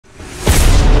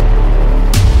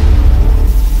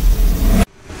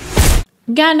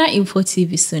Ghana Info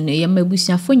TV sone ya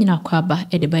mabusuafo nyina kwaba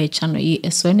edeba channel yi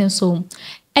eso ne so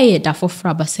eye da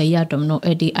fofra basaya dom no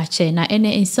ede ache na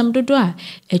ene ensam dodo a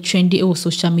trendy e wo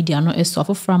social media no eso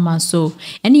afofra man so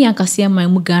ene yankase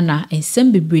man mu Ghana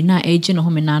ensam bebre na eje no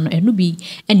homena no enu bi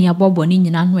ene abobo ni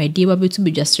nyina no ede ba betu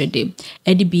bedwasrede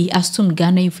ede bi astum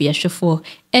Ghana Info ya hwefo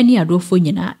ene adofo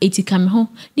nyina etikame ho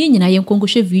ni nyina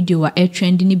yenkonkoshe video a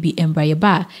trend ni bi embraye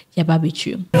ba ya ba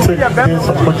betru. Take this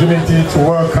opportunity to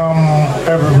welcome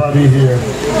everybody here.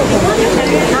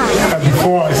 And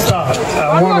before I start,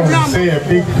 I want to say a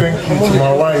big thank you to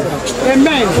my wife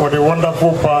for the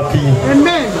wonderful party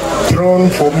thrown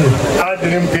for me. I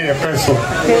didn't pay a peso.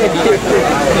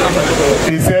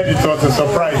 He said it was a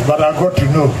surprise, but I got to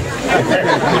know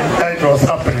that it was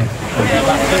happening.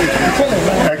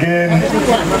 Again,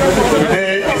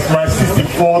 today is my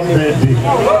 64th birthday.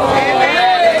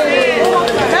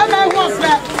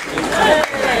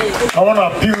 I want to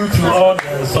appeal to all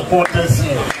the supporters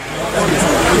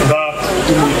that,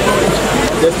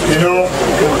 you know,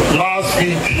 last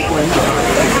week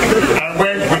I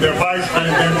went with the Vice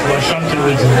President to Ashanti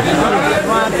region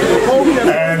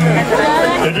and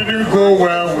it didn't go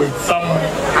well with some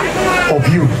of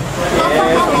you.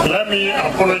 Let me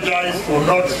apologize for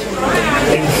not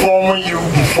informing you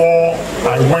before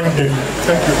I went there.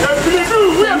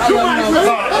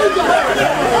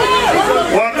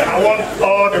 What I want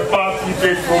all the party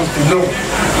faithfuls to know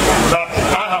that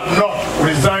I have not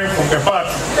resigned from the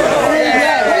party.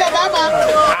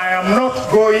 I am not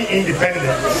going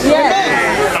independent.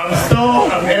 I'm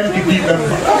still an NPP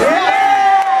member.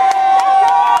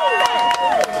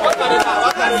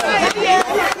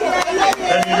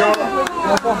 And you know,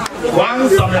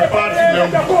 once I'm a party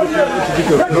member,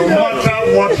 no matter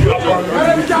what happens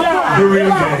during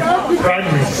the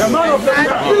primaries,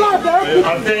 I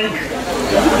think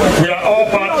we are all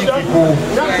party people,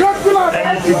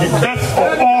 and it will be best for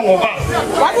all of us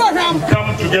to come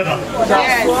together.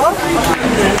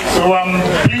 So I'm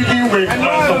pleading with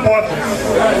my supporters.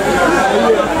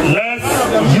 Let's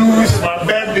use my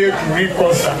birthday to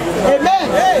reconcile.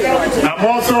 I'm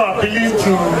also appealing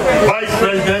to Vice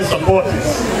President supporters.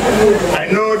 I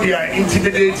know they are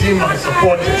intimidating my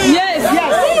supporters.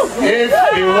 If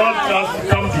they want us to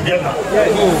come together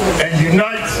and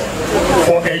unite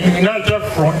for a united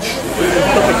front,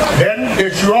 then they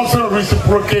should also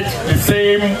reciprocate the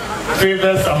same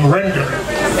favors I'm rendering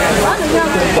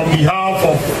on behalf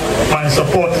of my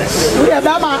supporters.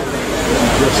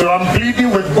 So I'm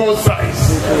pleading with both sides.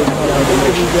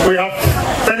 We have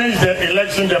finished the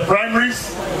election, the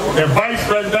primaries. The Vice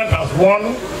President has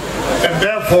won, and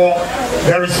therefore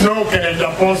there is no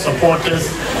Agyapong supporters,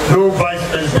 no Vice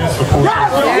President supporters,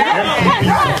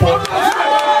 NPP supporters.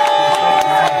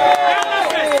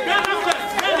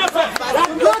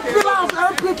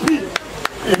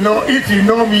 You know, if you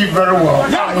know me very well,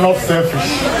 I'm not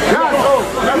selfish.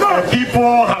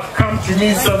 People have come to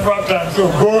me several times, so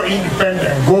go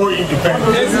independent, go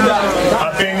independent.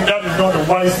 I think that is not the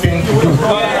wise thing to do.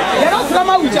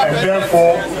 And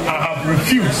therefore, I have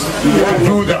refused to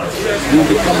do that.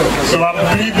 So I'm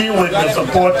pleading with the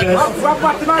supporters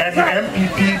and the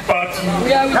NPP party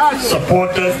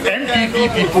supporters, NPP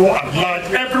people at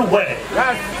large everywhere,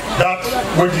 that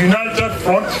with united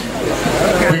front,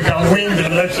 we can win the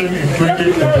election in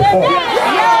 2024.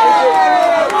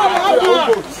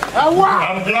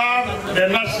 I'm glad the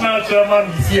national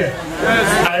chairman is here.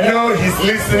 I know he's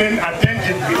listening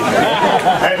attentively,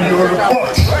 and he will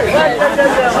report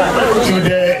to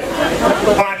the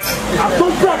party.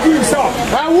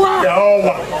 They're all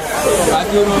one.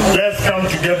 Let's come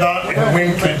together and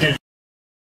win 2024.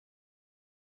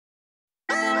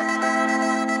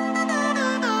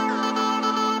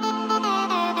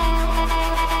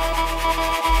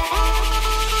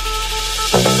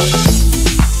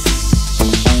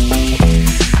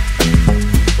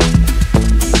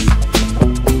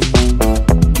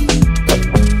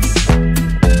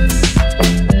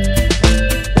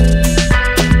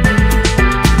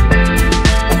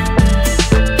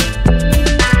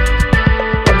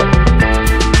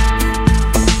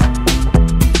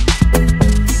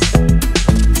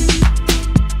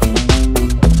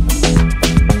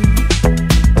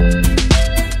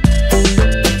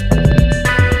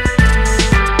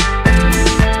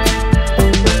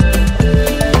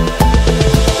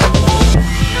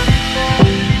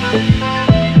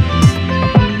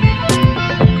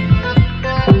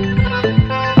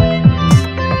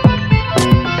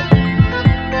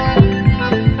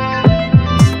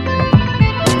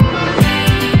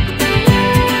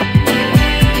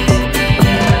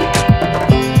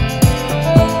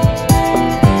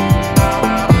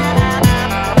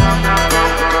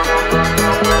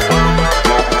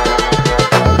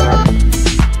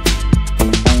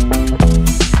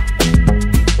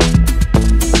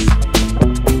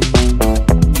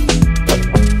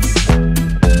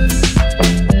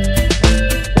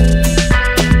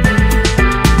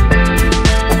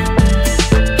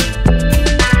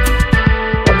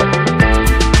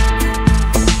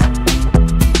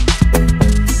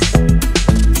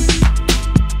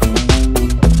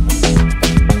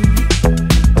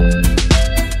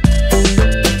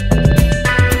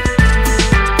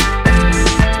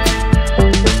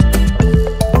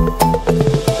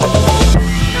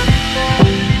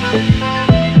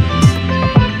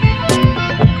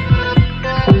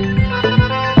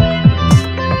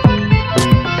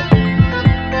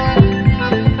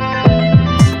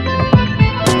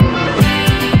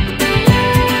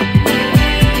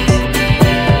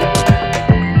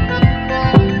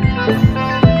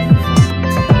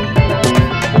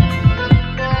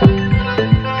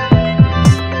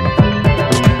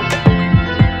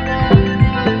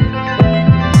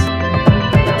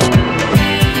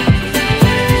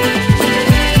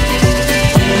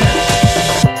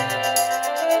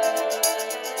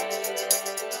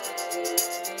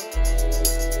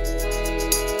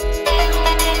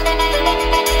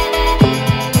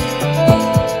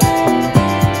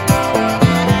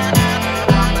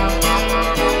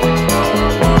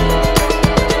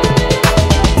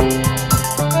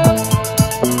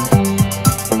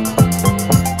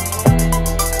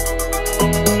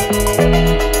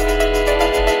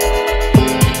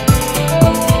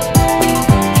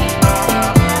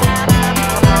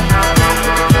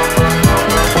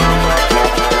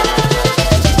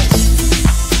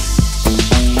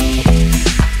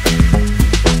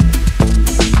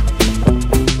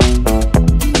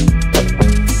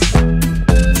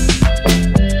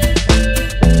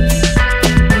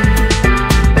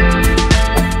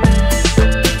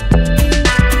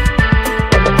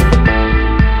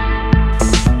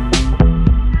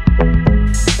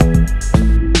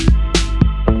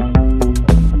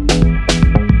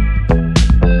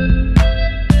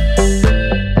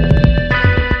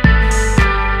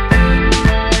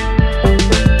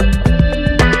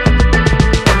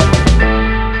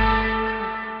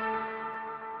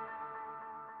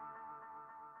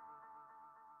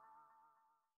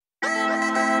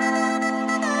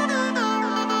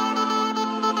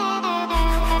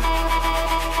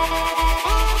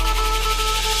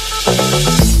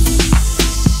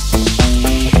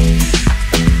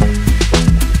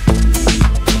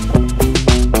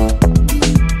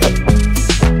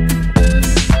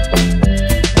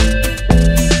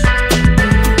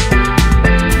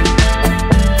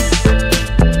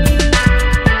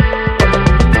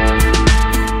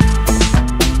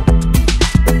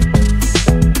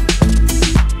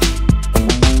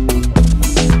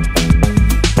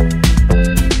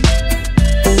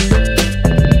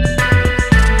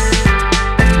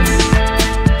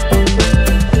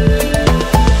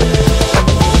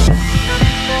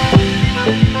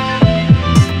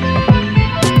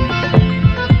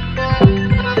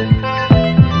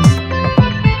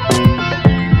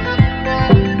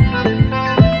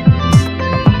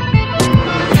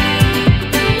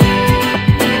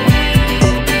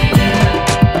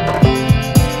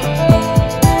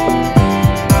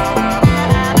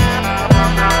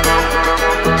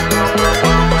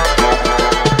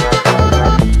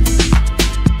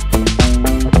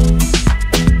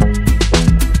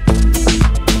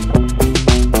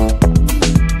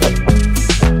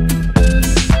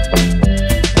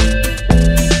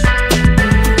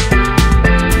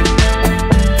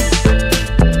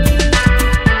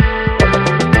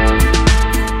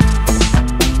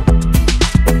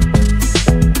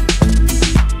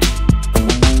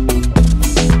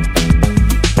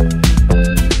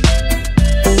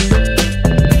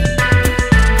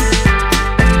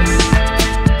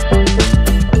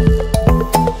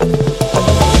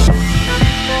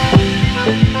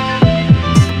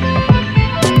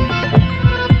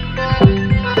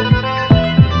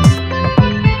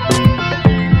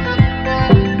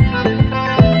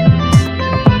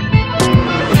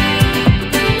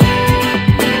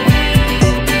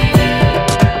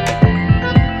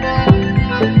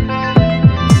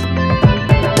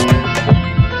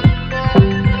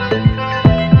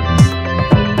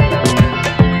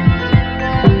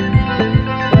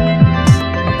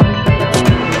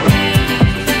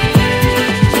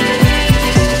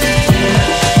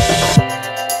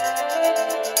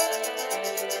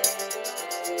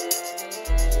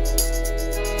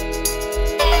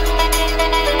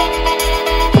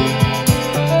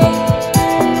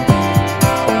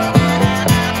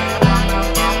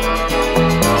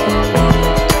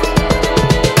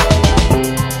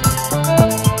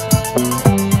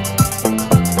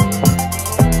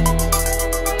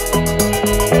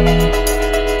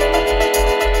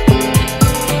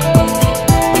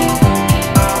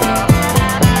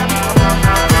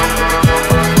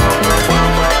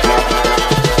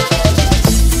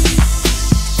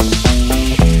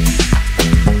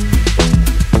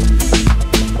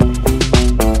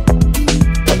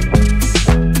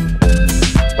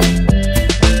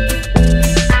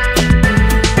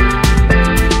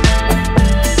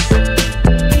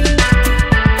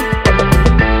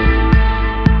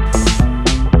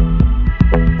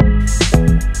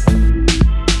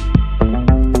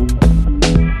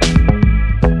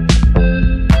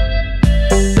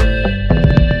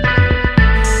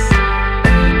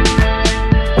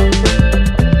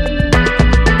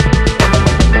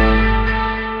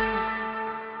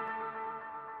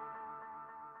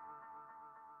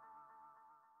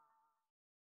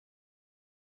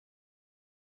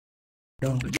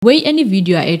 Wei any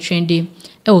video a trendy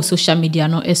social media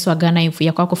no eso Ghana info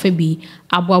yakwakofa bi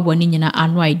aboabo ni nyina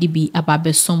anu ide bi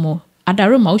ababe somo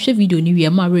adaroma wo hwe video ni wie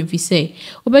ma revi say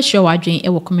obehwe wadwen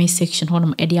comment section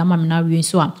honom e de ama me na wie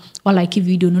so a o like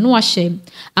video no wa share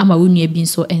ama wonua bi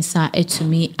nso ensa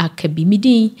etumi akabi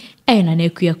midin na na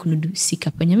akua kunudu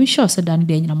sika panyame sure so dan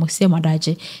de nyina mo se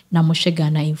madaje na mo hwe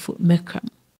Ghana info mekram